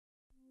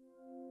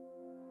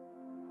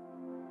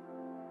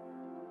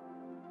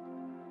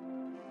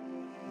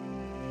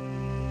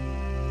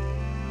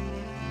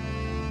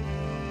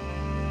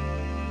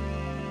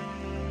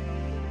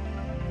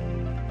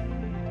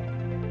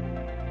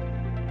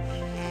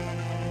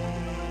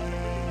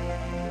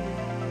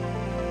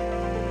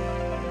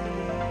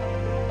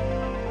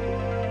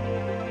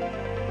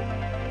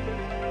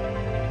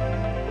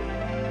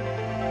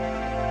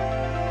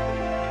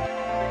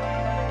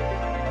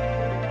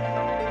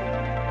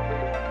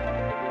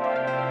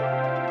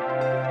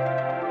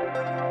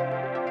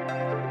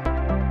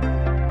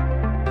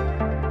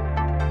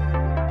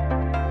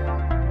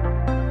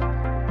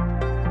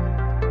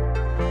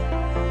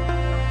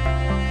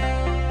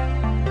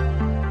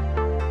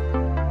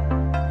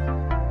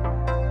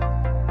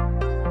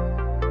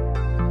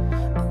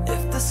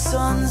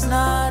sun's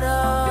not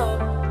up,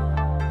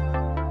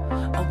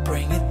 I'll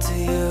bring it to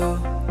you.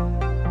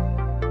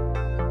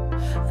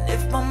 And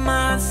if my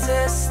mind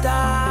says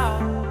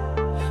stop,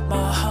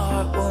 my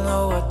heart will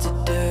know what to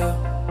do.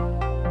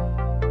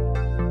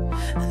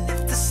 And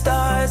if the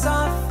stars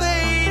are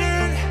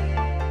fading,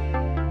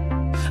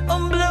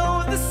 I'll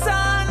blow the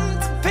sun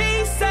to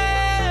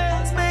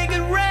pieces, make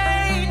it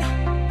rain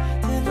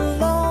till the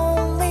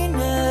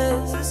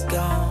loneliness is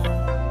gone.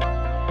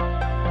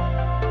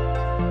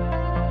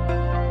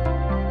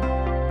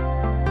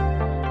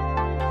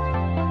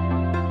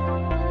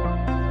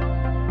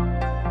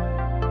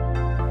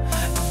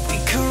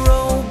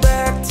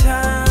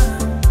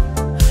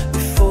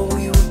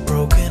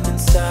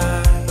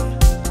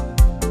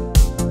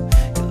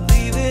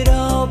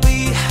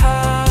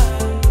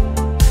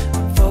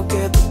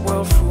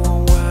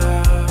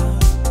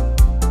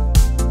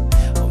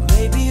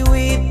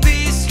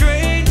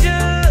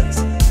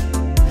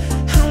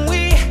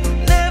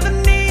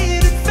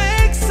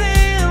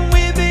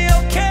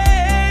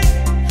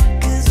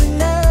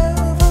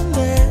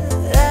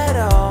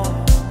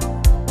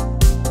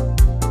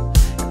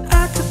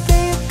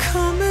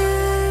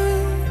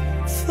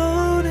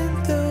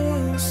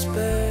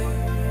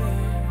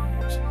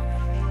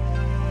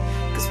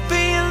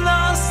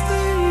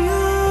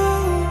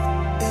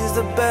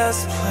 The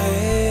best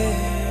place.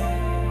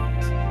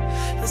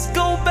 Let's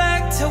go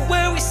back to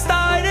where we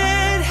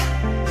started.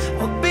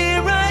 I'll be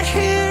right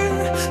here.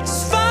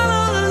 Just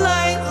follow the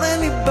light, let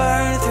me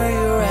burn through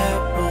your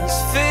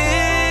atmosphere.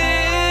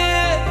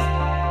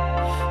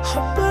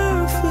 I'll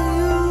burn for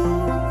you.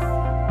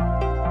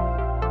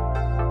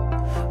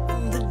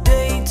 When the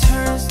day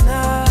turns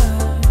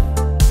night,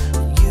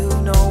 you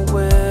know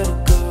where to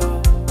go.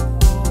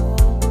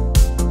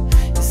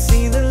 You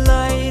see the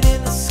light in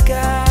the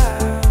sky.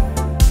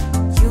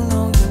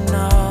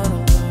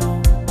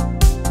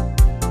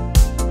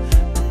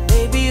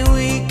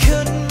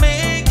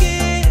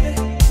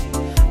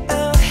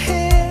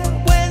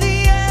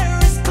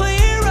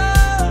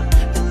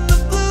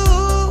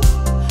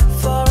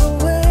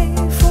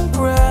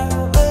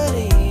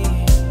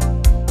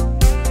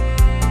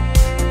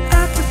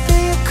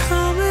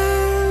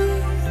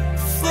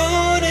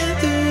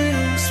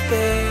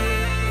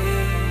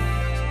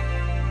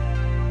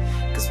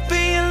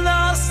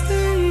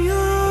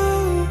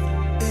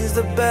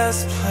 The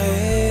best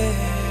place.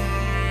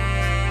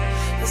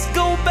 Let's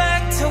go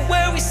back to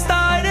where we started.